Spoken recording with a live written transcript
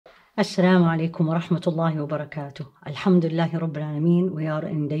Assalamu alaikum wa rahmatullahi wa barakatuh. Alhamdulillahi Rabbil Alameen. We are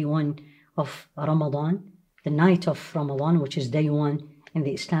in day 1 of Ramadan, the night of Ramadan, which is day 1 in the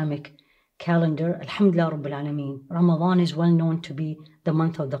Islamic calendar. Alhamdulillah Rabbil Alameen. Ramadan is well known to be the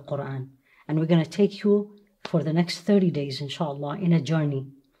month of the Qur'an. And we're going to take you for the next 30 days, inshallah, in a journey.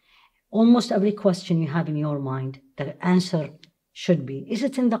 Almost every question you have in your mind, the answer should be, is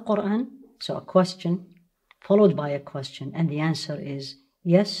it in the Qur'an? So a question followed by a question, and the answer is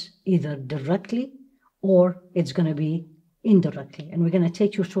yes, either directly or it's going to be indirectly. And we're going to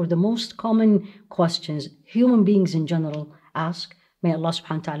take you through the most common questions human beings in general ask. May Allah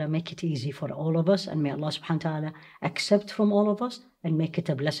subhanahu wa ta'ala make it easy for all of us, and may Allah subhanahu wa ta'ala accept from all of us and make it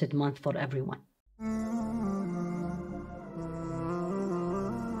a blessed month for everyone.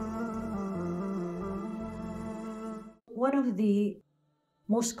 One of the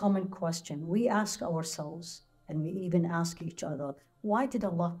most common question we ask ourselves, and we even ask each other, why did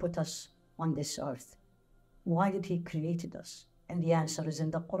Allah put us on this earth? Why did He create us? And the answer is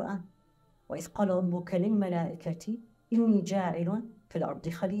in the Qur'an. وَإِذْ قَالَ رَبُّكَ لِلْمَلَائِكَةِ إِنِّي جَاعِلٌ فِي الْأَرْضِ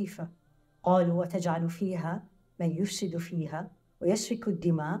خَلِيفَةً قَالُوا وَتَجْعَلُ فِيهَا مَنْ يُفْسِدُ فِيهَا وَيَسْفِكُ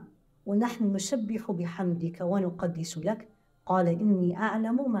الدِّمَاءَ وَنَحْنُ نُسَبِّحُ بِحَمْدِكَ وَنُقَدِّسُ لَكَ قَالَ إِنِّي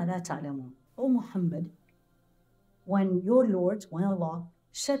أَعْلَمُ مَا لَا تَعْلَمُونَ. O Muhammad, when your Lord, when Allah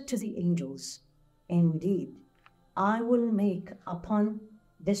said to the angels, indeed, I will make upon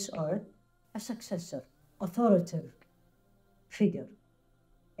this earth a successor, authoritative figure.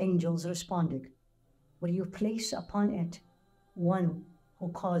 Angels responded, will you place upon it one who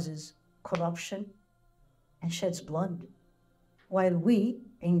causes corruption and sheds blood? While we,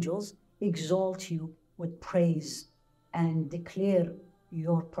 angels, exalt you with praise and declare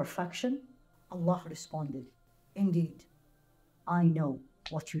your perfection, Allah responded, indeed, I know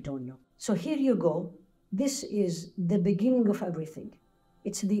what you don't know. So here you go. This is the beginning of everything.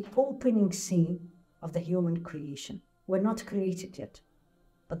 It's the opening scene of the human creation. We're not created yet,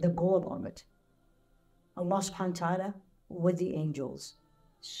 but the goal of it. Allah subhanahu wa ta'ala with the angels,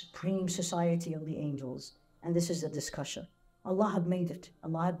 supreme society of the angels. And this is the discussion. Allah had made it.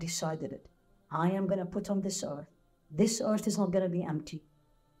 Allah had decided it. I am going to put on this earth. This earth is not going to be empty.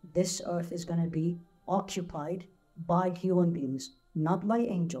 This earth is going to be occupied by human beings, not by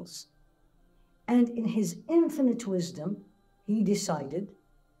angels. And in His infinite wisdom, He decided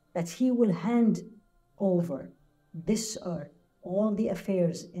that He will hand over this earth, all the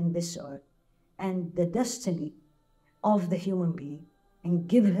affairs in this earth, and the destiny of the human being, and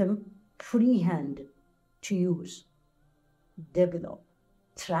give him free hand to use, develop,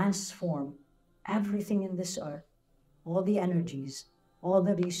 transform everything in this earth, all the energies, all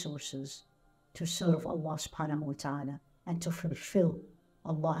the resources, to serve Allah subhanahu wa ta'ala and to fulfill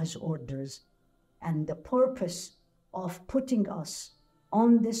Allah's orders. And the purpose of putting us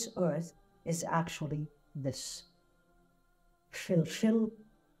on this earth is actually this: fulfill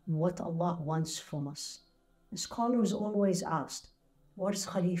what Allah wants from us. The scholars always asked, what is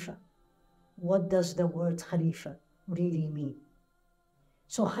Khalifa? What does the word Khalifa really mean?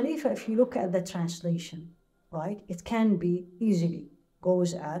 So Khalifa, if you look at the translation, right, it can be easily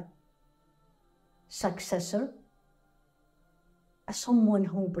goes at successor, as someone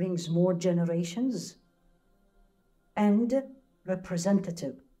who brings more generations, and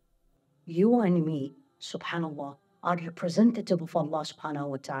representative. You and me, subhanallah, are representative of Allah subhanahu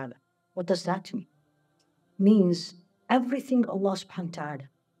wa ta'ala. What does that mean? Means everything Allah subhanahu wa ta'ala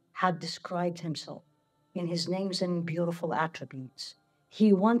had described Himself in His names and beautiful attributes.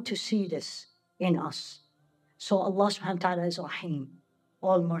 He wants to see this in us. So Allah subhanahu wa ta'ala is Rahim,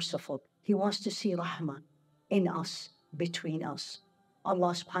 all merciful. He wants to see Rahmah in us, between us.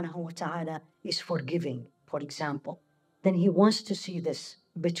 Allah subhanahu wa ta'ala is forgiving, for example. Then He wants to see this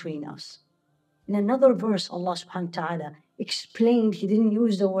between us. In another verse, Allah subhanahu wa ta'ala explained, He didn't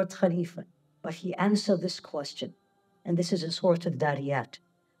use the word Khalifa, but He answered this question. And this is in Surah Al-Dariyat.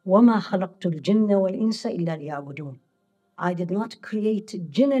 وَمَا خَلَقْتُ الْجِنَّ وَالْإِنسَ إِلَّا لِيَعْبُدُونَ. I did not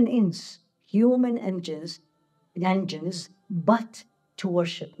create jinn and ins, human engines, but to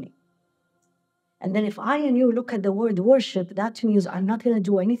worship me. And then if I and you look at the word worship, that means I'm not going to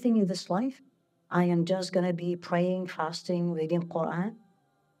do anything in this life. I am just going to be praying, fasting, reading Qur'an.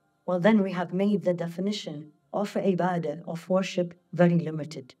 Well, then we have made the definition of ibadah, of worship, very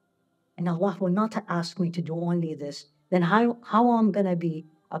limited. And Allah will not ask me to do only this. Then how I'm going to be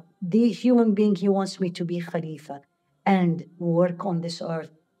the human being He wants me to be Khalifa and work on this earth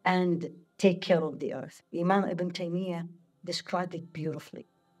and take care of the earth. Imam Ibn Taymiyyah described it beautifully.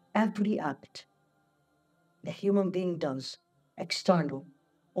 Every act the human being does, external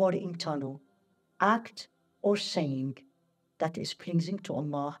or internal, act or saying, that is pleasing to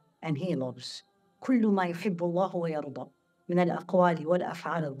Allah and He loves. كل ما يحب الله ويرضى من الأقوال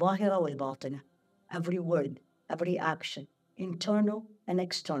والأفعال الظاهرة والباطنة. Every word, every action, internal and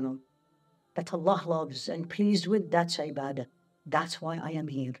external, that Allah loves and pleased with, that's ibadah. That's why I am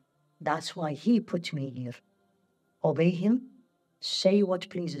here. That's why He put me here. Obey Him, say what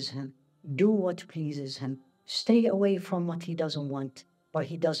pleases Him, do what pleases Him, stay away from what He doesn't want or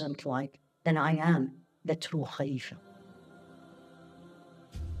He doesn't like. Then I am the true Khalifa.